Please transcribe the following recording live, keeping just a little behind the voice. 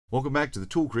Welcome back to the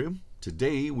Tool Crib.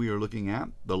 Today we are looking at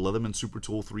the Leatherman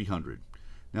SuperTool 300.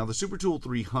 Now the SuperTool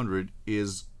 300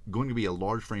 is going to be a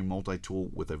large frame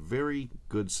multi-tool with a very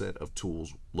good set of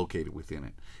tools located within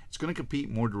it. It's going to compete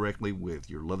more directly with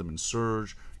your Leatherman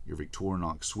Surge, your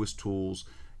Victorinox Swiss tools,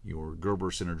 your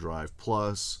Gerber Center Drive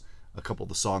Plus, a couple of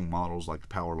the SOG models like the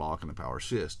Power Lock and the Power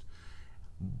Assist.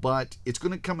 But it's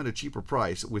going to come at a cheaper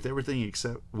price with everything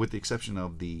except with the exception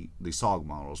of the SOG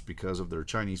models. Because of their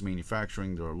Chinese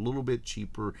manufacturing, they're a little bit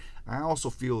cheaper. I also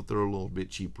feel that they're a little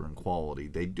bit cheaper in quality.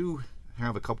 They do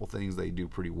have a couple things they do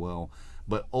pretty well,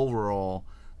 but overall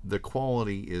the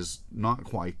quality is not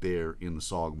quite there in the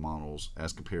SOG models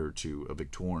as compared to a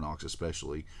Victorinox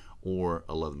especially, or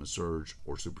a Leatherman Surge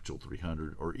or SuperTool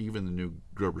 300, or even the new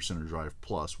Gerber Center Drive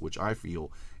Plus, which I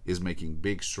feel is making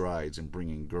big strides in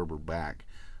bringing Gerber back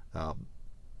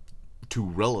to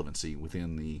relevancy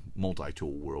within the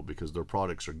multi-tool world, because their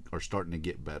products are starting to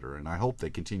get better, and I hope they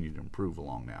continue to improve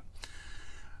along that.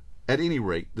 At any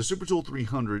rate, the SuperTool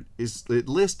 300 it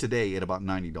lists today at about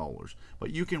 $90, but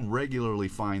you can regularly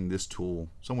find this tool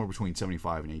somewhere between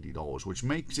 $75 and $80, which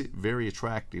makes it very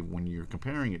attractive when you're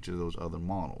comparing it to those other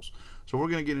models. So we're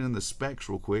going to get into the specs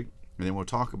real quick, and then we'll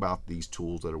talk about these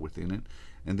tools that are within it,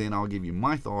 and then I'll give you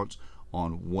my thoughts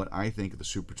on what I think of the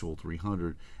SuperTool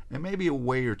 300 and maybe a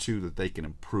way or two that they can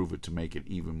improve it to make it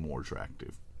even more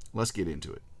attractive. Let's get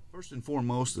into it. First and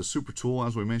foremost, the SuperTool,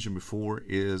 as we mentioned before,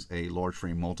 is a large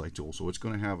frame multi-tool. So it's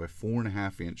going to have a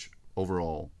 4.5-inch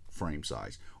overall frame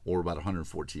size, or about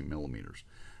 114 millimeters.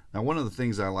 Now, one of the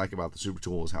things I like about the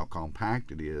SuperTool is how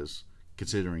compact it is,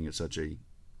 considering it's such a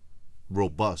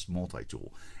robust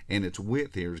multi-tool. And its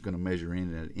width here is going to measure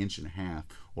in at 1.5 inches,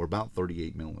 or about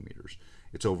 38 millimeters.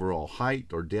 Its overall height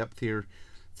or depth here,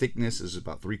 thickness is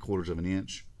about 3/4 of an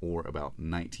inch, or about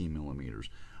 19 millimeters.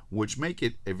 Which make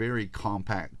it a very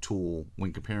compact tool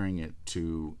when comparing it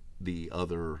to the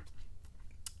other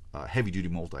heavy-duty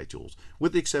multi-tools,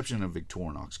 with the exception of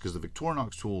Victorinox, because the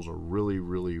Victorinox tools are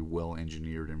really well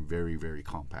engineered and very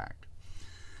compact.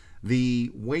 The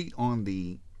weight on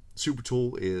the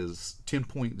SuperTool is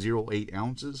 10.08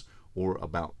 ounces, or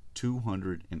about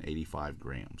 285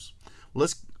 grams.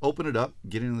 Let's open it up,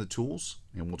 get into the tools,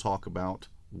 and we'll talk about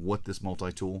what this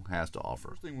multi-tool has to offer.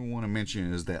 First thing we want to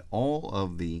mention is that all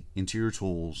of the interior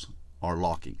tools are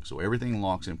locking, so everything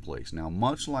locks in place. Now,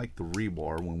 much like the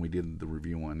rebar when we did the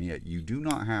review on it, you do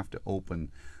not have to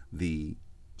open the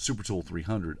SuperTool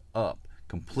 300 up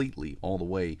completely all the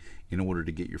way in order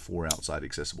to get your 4 outside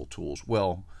accessible tools.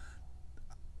 Well,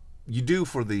 you do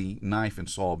for the knife and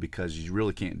saw, because you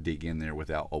really can't dig in there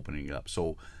without opening it up.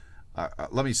 So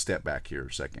let me step back here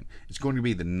a second. It's going to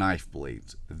be the knife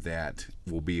blades that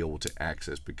will be able to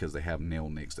access, because they have nail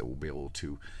nicks that will be able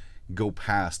to go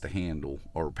past the handle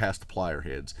or past the plier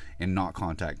heads and not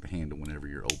contact the handle whenever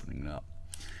you're opening it up.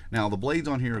 Now, the blades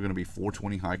on here are going to be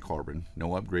 420 high carbon, no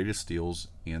upgraded steels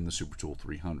in the SuperTool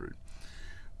 300.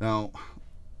 Now,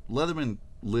 Leatherman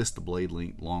lists the blade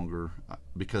length longer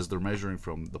because they're measuring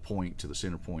from the point to the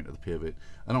center point of the pivot.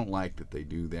 I don't like that they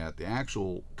do that. The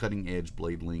actual cutting edge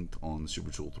blade length on the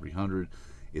SuperTool 300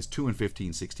 is 2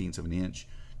 15/16 of an inch,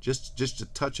 just a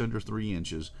touch under 3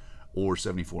 inches, or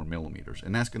 74 millimeters,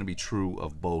 and that's going to be true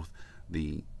of both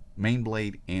the main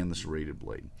blade and the serrated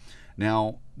blade.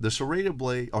 Now, the serrated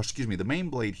blade, or excuse me, the main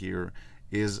blade here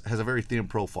has a very thin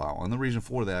profile, and the reason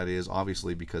for that is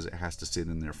obviously because it has to sit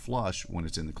in there flush when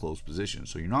it's in the closed position.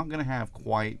 So you're not going to have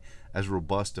quite as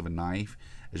robust of a knife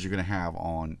as you're going to have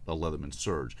on a Leatherman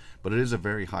Surge, but it is a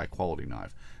very high quality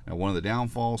knife. Now, one of the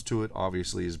downfalls to it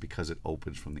obviously is because it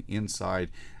opens from the inside.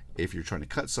 If you're trying to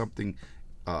cut something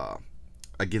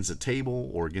against a table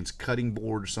or against a cutting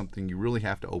board or something, you really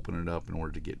have to open it up in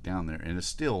order to get down there, and it's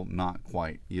still not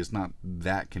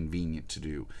that convenient to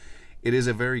do. It is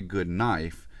a very good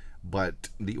knife, but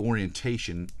the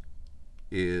orientation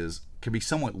can be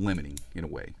somewhat limiting in a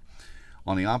way.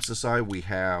 On the opposite side, we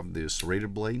have the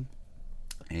serrated blade,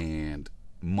 and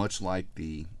much like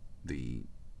the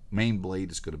main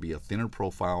blade, it's going to be a thinner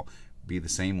profile, be the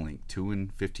same length, 2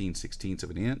 15/16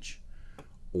 of an inch,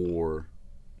 or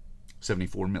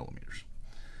 74 millimeters.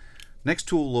 Next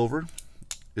tool over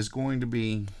is going to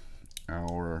be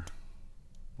our,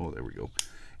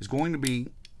 is going to be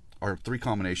our 3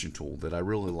 combination tool that I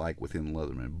really like within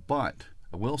Leatherman, but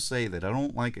I will say that I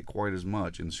don't like it quite as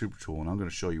much in the SuperTool, and I'm going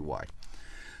to show you why.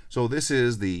 So this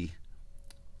is the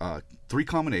 3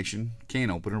 combination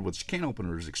can opener, which can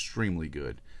opener is extremely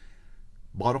good,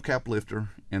 bottle cap lifter,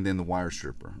 and then the wire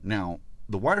stripper. Now,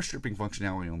 the wire stripping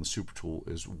functionality on the SuperTool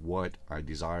is what I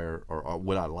desire, or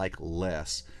what I like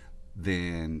less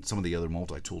than some of the other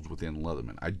multi-tools within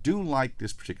Leatherman. I do like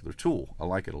this particular tool. I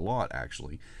like it a lot,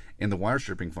 actually, and the wire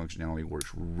stripping functionality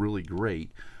works really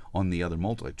great on the other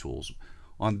multi-tools.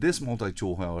 On this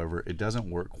multi-tool, however, it doesn't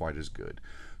work quite as good.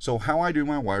 So how I do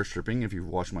my wire stripping, if you've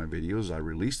watched my videos, I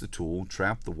release the tool,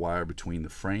 trap the wire between the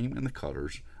frame and the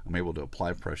cutters. I'm able to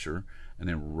apply pressure and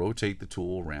then rotate the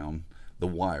tool around the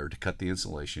wire to cut the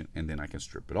insulation, and then I can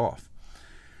strip it off.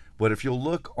 But if you'll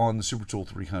look on the SuperTool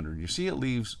 300, you see it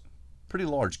leaves pretty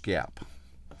large gap.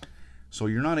 So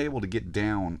you're not able to get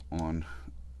down on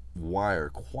wire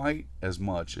quite as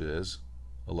much as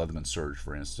a Leatherman Surge,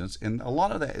 for instance. And a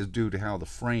lot of that is due to how the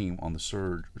frame on the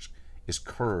Surge is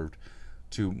curved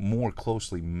to more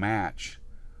closely match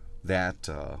that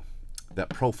that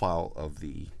profile of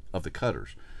the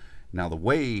cutters. Now the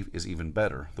Wave is even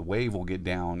better. The Wave will get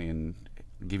down and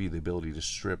give you the ability to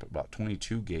strip about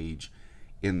 22 gauge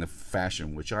in the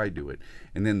fashion which I do it.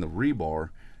 And then the rebar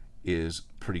is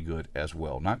pretty good as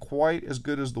well. Not quite as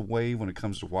good as the Wave when it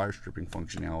comes to wire stripping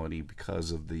functionality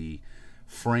because of the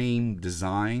frame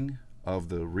design of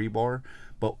the rebar.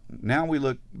 But now we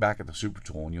look back at the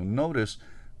SuperTool and you'll notice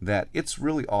that it's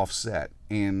really offset,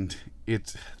 and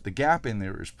the gap in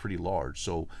there is pretty large.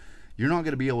 So you're not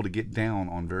going to be able to get down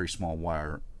on very small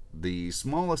wire. The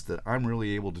smallest that I'm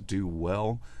really able to do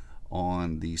well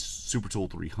on the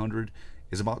SuperTool 300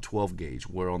 is about 12 gauge,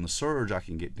 where on the Surge I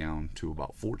can get down to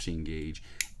about 14 gauge,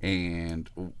 and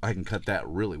I can cut that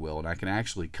really well, and I can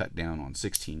actually cut down on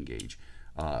 16 gauge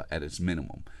at its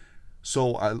minimum.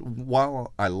 So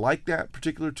while I like that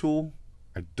particular tool,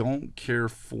 I don't care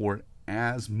for it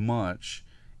as much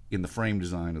in the frame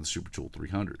design of the SuperTool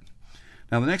 300.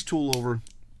 Now the next tool over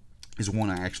is one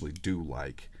I actually do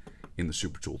like in the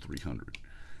SuperTool 300.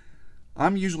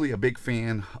 I'm usually a big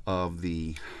fan of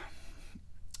the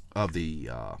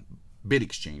bit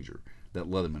exchanger that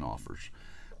Leatherman offers,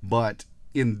 but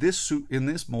in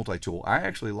this multi-tool, I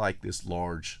actually like this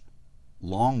large,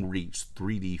 long reach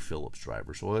 3D Phillips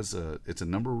driver. So it's a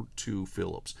number 2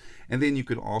 Phillips, and then you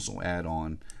could also add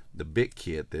on the bit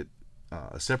kit, that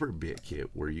a separate bit kit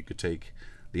where you could take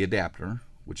the adapter,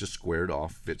 which is squared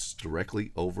off, fits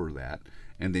directly over that,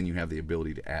 and then you have the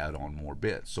ability to add on more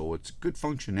bits. So it's good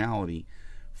functionality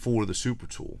for the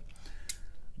SuperTool.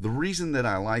 The reason that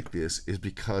I like this is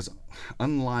because,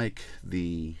 unlike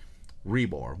the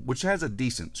rebar, which has a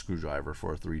decent screwdriver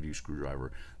for a 3D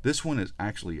screwdriver, this one is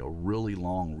actually a really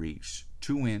long reach,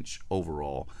 2-inch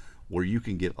overall, where you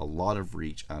can get a lot of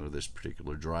reach out of this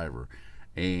particular driver,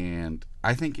 and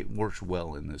I think it works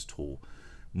well in this tool.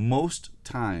 Most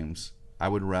times I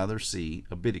would rather see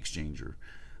a bit exchanger,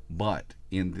 but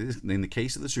in the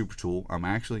case of the SuperTool, I'm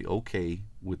actually okay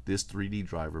with this 3D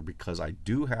driver because I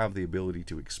do have the ability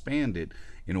to expand it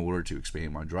in order to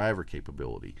expand my driver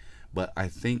capability. But I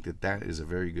think that that is a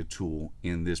very good tool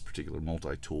in this particular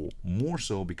multi-tool, more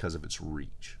so because of its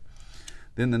reach.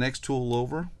 Then the next tool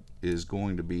over is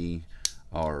going to be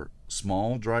our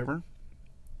small driver,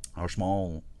 our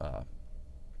small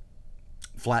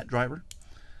flat driver.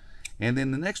 And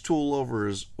then the next tool over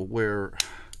is where,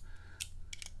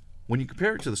 when you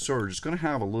compare it to the Surge, it's going to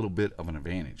have a little bit of an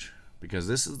advantage because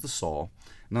this is the saw.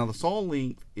 Now the saw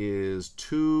length is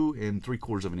 2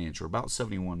 3/4 of an inch, or about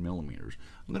 71 millimeters.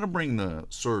 I'm going to bring the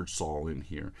Surge saw in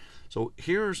here. So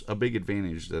here's a big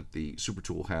advantage that the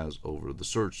SuperTool has over the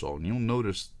Surge saw, and you'll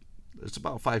notice it's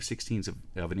about 5/16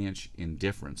 of an inch in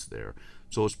difference there.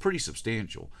 So it's pretty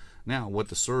substantial. Now what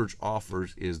the Surge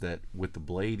offers is that with the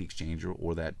blade exchanger,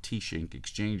 or that T-shank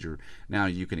exchanger, now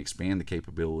you can expand the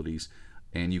capabilities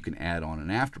and you can add on an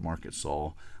aftermarket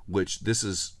saw, which this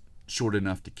is short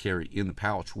enough to carry in the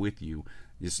pouch with you.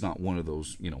 It's not one of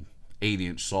those,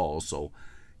 8-inch saws, so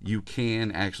you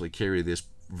can actually carry this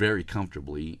very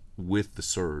comfortably with the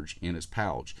Surge in its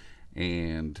pouch,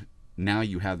 and now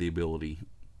you have the ability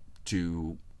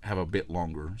to have a bit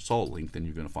longer saw length than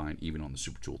you're going to find even on the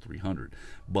SuperTool 300.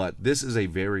 But this is a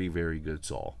very, very good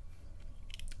saw.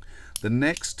 The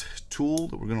next tool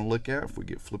that we're going to look at, if we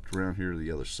get flipped around here to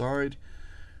the other side,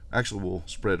 actually we'll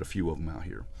spread a few of them out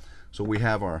here. So we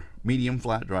have our medium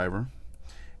flat driver,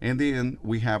 and then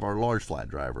we have our large flat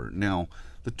driver. Now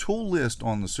the tool list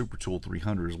on the SuperTool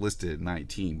 300 is listed at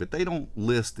 19, but they don't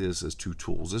list this as 2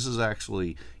 tools. This is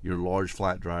actually your large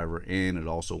flat driver, and it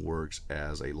also works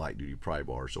as a light duty pry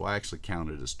bar, so I actually count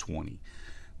it as 20.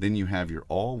 Then you have your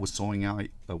awl with sewing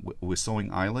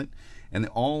eyelet, and the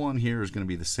awl on here is going to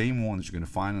be the same one that you're going to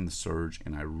find in the Surge,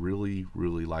 and I really,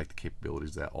 really like the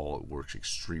capabilities of that awl. It works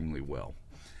extremely well.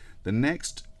 The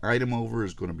next item over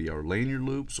is going to be our lanyard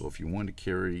loop. So if you want to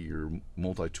carry your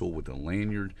multi-tool with a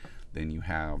lanyard, then you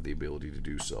have the ability to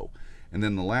do so. And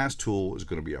then the last tool is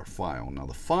going to be our file. Now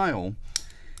the file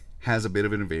has a bit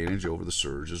of an advantage over the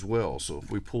surge as well. So if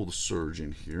we pull the surge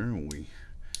in here and we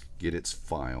get its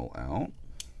file out,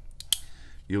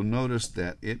 you'll notice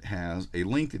that it has a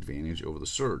length advantage over the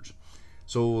surge.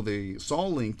 So the saw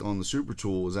length on the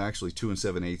SuperTool is actually 2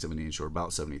 7/8 of an inch, or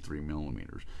about 73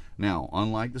 millimeters. Now,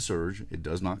 unlike the surge, it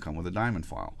does not come with a diamond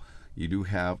file. You do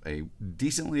have a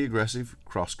decently aggressive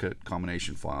crosscut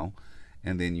combination file,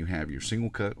 and then you have your single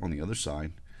cut on the other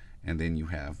side, and then you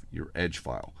have your edge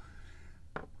file.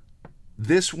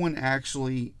 This one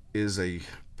actually is a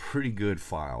pretty good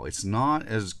file. It's not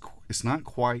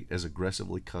quite as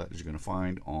aggressively cut as you're going to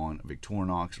find on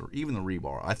Victorinox or even the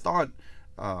rebar. I thought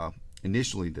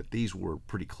initially that these were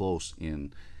pretty close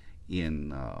in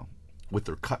with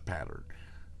their cut pattern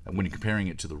when you're comparing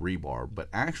it to the rebar, but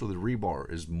actually the rebar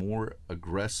is more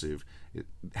aggressive. It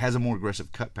has a more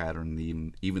aggressive cut pattern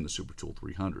than even the SuperTool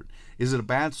 300. Is it a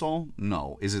bad saw?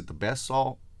 No. Is it the best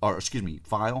saw, or excuse me,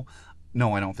 file?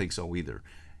 No, I don't think so either.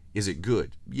 Is it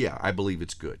good? Yeah, I believe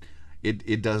it's good.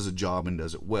 It does a job and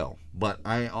does it well, but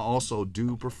I also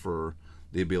do prefer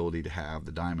the ability to have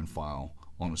the diamond file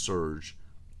on a surge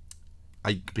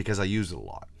because I use it a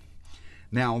lot.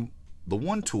 Now, the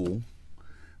one tool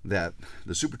that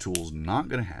the SuperTool is not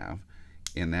going to have,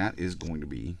 and that is going to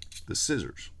be the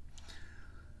scissors.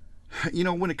 You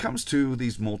know, when it comes to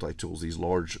these multi-tools, these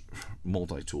large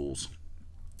multi-tools,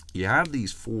 you have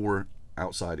these 4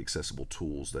 outside accessible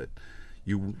tools that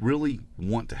you really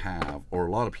want to have, or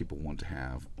a lot of people want to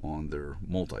have on their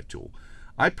multi-tool.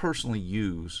 I personally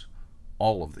use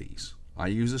all of these. I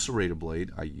use the serrated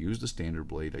blade, I use the standard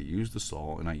blade, I use the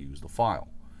saw, and I use the file.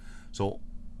 So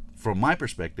from my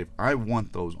perspective, I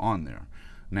want those on there.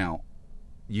 Now,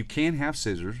 you can have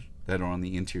scissors that are on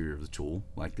the interior of the tool,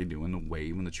 like they do in the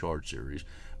Wave and the Charge series,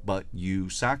 but you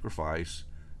sacrifice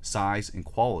size and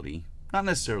quality. Not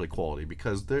necessarily quality,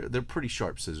 because they're pretty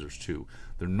sharp scissors too.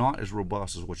 They're not as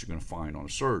robust as what you're going to find on a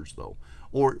surge though,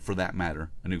 or for that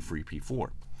matter, a new Free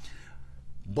P4.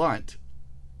 But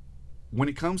when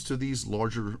it comes to these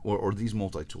larger or these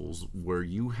multi-tools where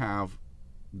you have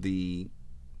the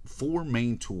 4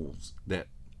 main tools, that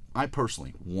I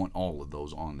personally want all of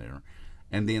those on there,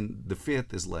 and then the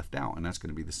 5th is left out, and that's going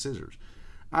to be the scissors.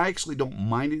 I actually don't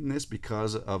mind it in this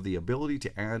because of the ability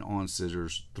to add on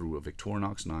scissors through a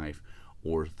Victorinox knife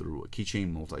or through a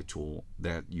keychain multi-tool,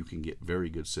 that you can get very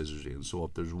good scissors in. So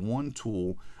if there's one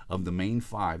tool of the main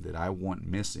 5 that I want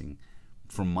missing,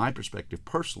 from my perspective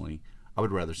personally, I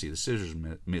would rather see the scissors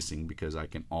missing, because I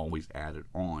can always add it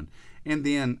on. And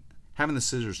then having the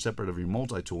scissors separate of your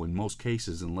multi-tool, in most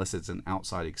cases, unless it's an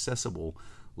outside accessible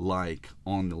like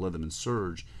on the Leatherman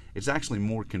Surge, it's actually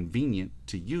more convenient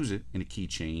to use it in a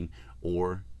keychain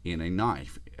or in a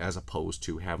knife, as opposed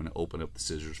to having to open up the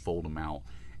scissors, fold them out,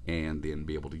 and then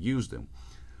be able to use them.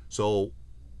 So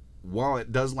while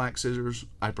it does lack scissors,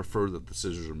 I prefer that the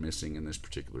scissors are missing in this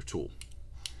particular tool.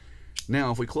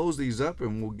 Now if we close these up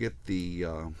and we'll get the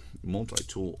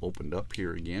multi-tool opened up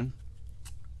here again,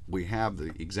 we have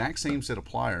the exact same set of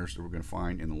pliers that we're going to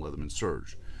find in the Leatherman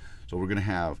Surge. So we're going to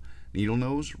have needle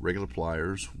nose, regular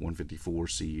pliers, 154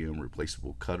 CM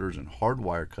replaceable cutters, and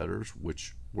hardwire cutters,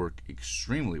 which work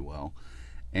extremely well.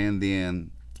 And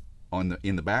then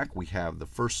in the back, we have the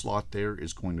first slot there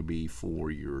is going to be for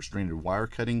your stranded wire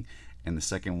cutting, and the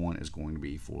second one is going to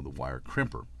be for the wire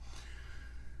crimper.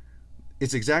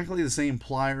 It's exactly the same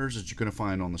pliers that you're going to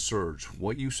find on the Surge.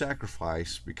 What you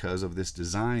sacrifice because of this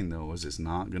design though is it's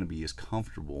not going to be as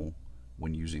comfortable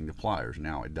when using the pliers.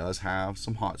 Now it does have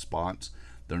some hot spots.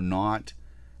 They're not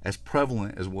as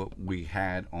prevalent as what we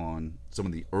had on some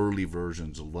of the early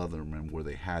versions of Leatherman where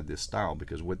they had this style,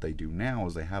 because what they do now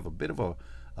is they have a bit of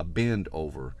a bend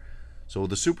over. So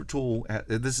the SuperTool,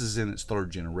 this is in its 3rd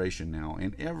generation now,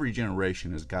 and every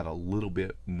generation has got a little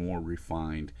bit more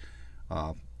refined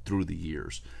through the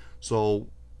years. So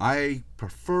I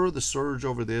prefer the Surge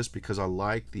over this because I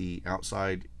like the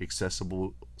outside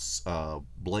accessible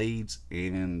blades,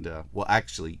 and well,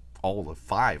 actually all the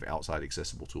 5 outside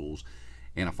accessible tools,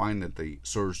 and I find that the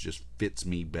Surge just fits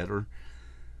me better.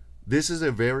 This is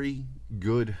a very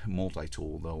good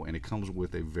multi-tool though, and it comes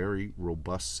with a very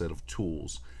robust set of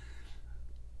tools.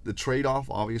 The trade-off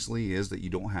obviously is that you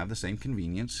don't have the same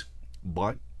convenience,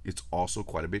 but it's also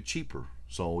quite a bit cheaper.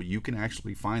 So you can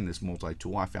actually find this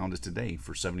multi-tool, I found it today,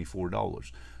 for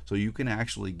 $74. So you can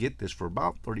actually get this for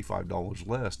about $35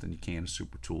 less than you can a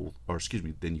SuperTool, or excuse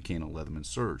me, than you can a Leatherman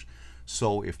Surge.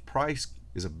 So if price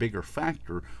is a bigger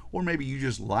factor, or maybe you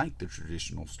just like the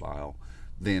traditional style,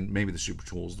 then maybe the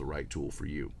SuperTool is the right tool for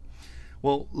you.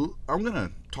 Well, I'm going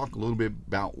to talk a little bit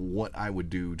about what I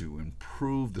would do to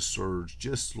improve the Surge,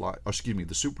 just like, or excuse me,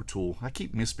 the Super Tool. I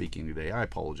keep misspeaking today. I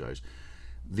apologize.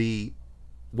 The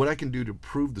What I can do to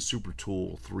improve the Super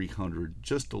Tool 300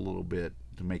 just a little bit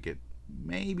to make it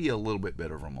maybe a little bit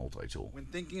better of a multi-tool. When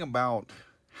thinking about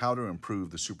how to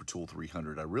improve the Super Tool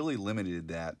 300, I really limited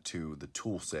that to the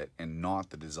tool set and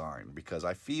not the design, because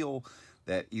I feel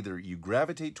that either you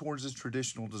gravitate towards this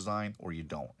traditional design or you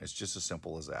don't. It's just as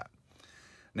simple as that.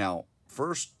 Now,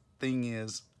 first thing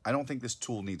is, I don't think this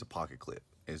tool needs a pocket clip.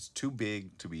 It's too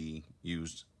big to be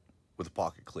used with a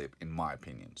pocket clip, in my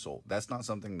opinion. So that's not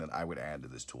something that I would add to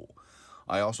this tool.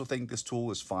 I also think this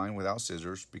tool is fine without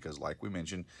scissors, because like we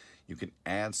mentioned, you can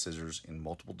add scissors in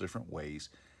multiple different ways.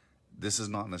 This is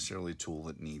not necessarily a tool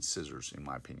that needs scissors, in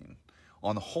my opinion.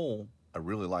 On the whole, I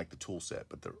really like the tool set,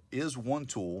 but there is one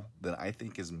tool that I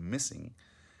think is missing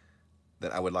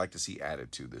that I would like to see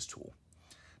added to this tool.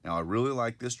 Now, I really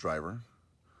like this driver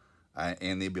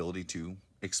and the ability to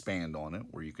expand on it,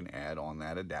 where you can add on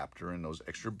that adapter and those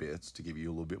extra bits to give you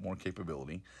a little bit more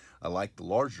capability. I like the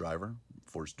large driver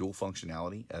for its dual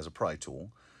functionality as a pry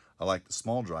tool. I like the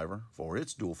small driver for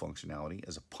its dual functionality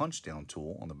as a punch down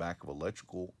tool on the back of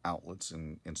electrical outlets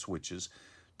and switches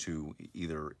to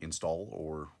either install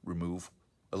or remove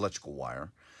electrical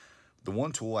wire. The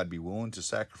one tool I'd be willing to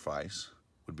sacrifice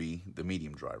would be the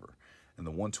medium driver. And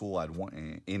the one tool I'd want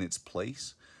in its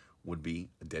place would be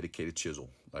a dedicated chisel,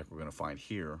 like we're going to find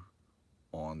here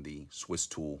on the Swiss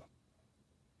tool,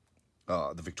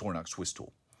 the Victorinox Swiss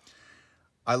tool.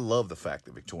 I love the fact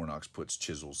that Victorinox puts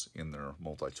chisels in their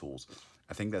multi-tools.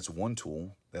 I think that's one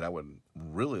tool that I would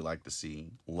really like to see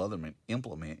Leatherman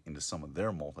implement into some of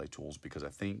their multi-tools, because I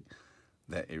think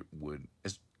that it would,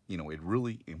 it'd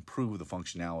really improve the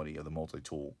functionality of the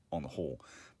multi-tool on the whole,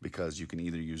 because you can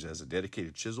either use it as a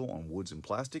dedicated chisel on woods and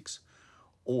plastics,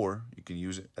 or you can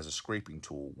use it as a scraping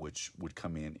tool, which would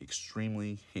come in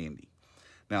extremely handy.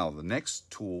 Now, the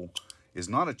next tool is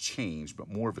not a change, but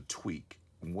more of a tweak.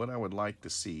 And what I would like to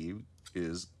see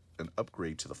is an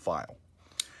upgrade to the file.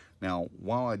 Now,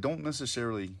 while I don't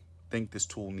necessarily think this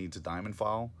tool needs a diamond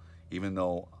file, even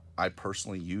though I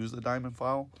personally use the diamond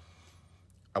file,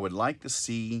 I would like to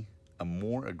see a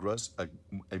more aggressive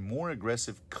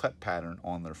cut pattern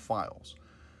on their files.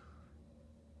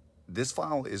 This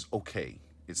file is okay.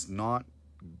 It's not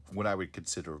what I would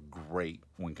consider great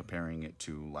when comparing it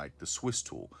to like the Swiss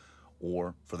tool,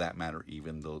 or for that matter,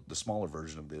 even the smaller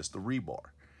version of this, the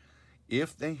rebar.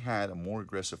 If they had a more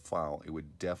aggressive file, it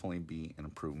would definitely be an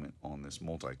improvement on this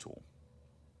multi-tool.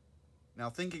 Now,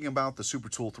 thinking about the Super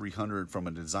Tool 300 from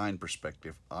a design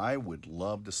perspective, I would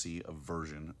love to see a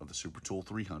version of the Super Tool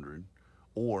 300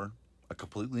 or a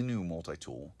completely new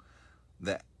multi-tool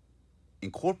that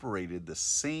incorporated the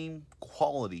same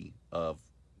quality of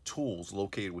tools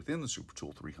located within the Super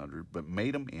Tool 300, but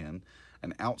made them in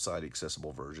an outside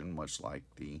accessible version, much like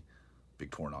the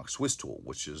Victorinox Swiss tool,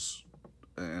 which is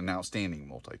an outstanding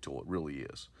multi-tool. It really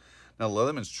is. Now,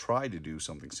 Leatherman's tried to do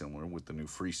something similar with the new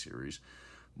Free Series,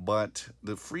 but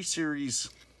the Free Series,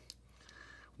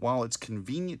 while it's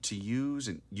convenient to use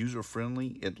and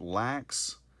user-friendly, it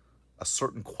lacks a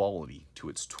certain quality to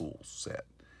its tool set.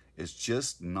 It's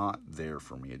just not there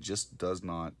for me. It just does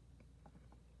not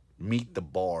meet the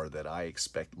bar that I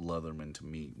expect Leatherman to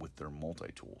meet with their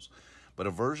multi-tools. But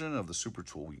a version of the Super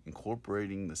Tool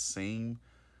incorporating the same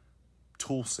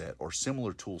tool set or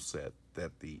similar tool set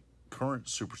that the current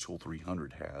Super Tool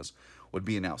 300 has would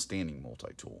be an outstanding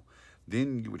multi-tool.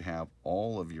 Then you would have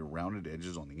all of your rounded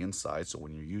edges on the inside, so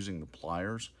when you're using the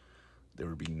pliers, there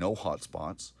would be no hot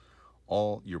spots.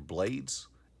 All your blades,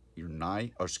 your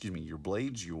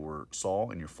blades, your saw,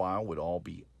 and your file would all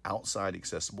be outside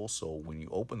accessible, so when you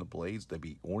open the blades, they'd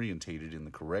be orientated in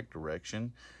the correct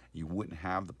direction. You wouldn't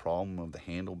have the problem of the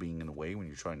handle being in the way when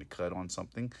you're trying to cut on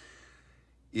something.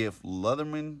 If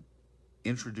Leatherman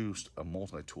introduced a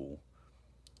multi-tool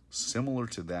similar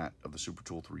to that of the Super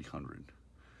Tool 300,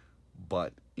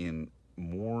 but in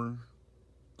more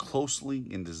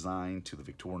closely in design to the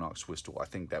Victorinox Swiss tool, I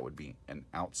think that would be an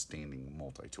outstanding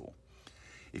multi-tool.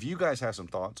 If you guys have some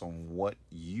thoughts on what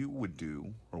you would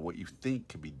do or what you think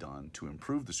could be done to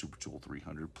improve the Super Tool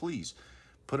 300, please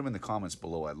put them in the comments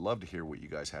below. I'd love to hear what you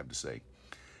guys have to say.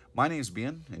 My name's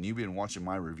Ben, and you've been watching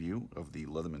my review of the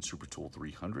Leatherman SuperTool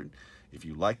 300. If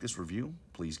you like this review,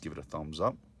 please give it a thumbs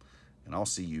up, and I'll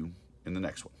see you in the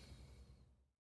next one.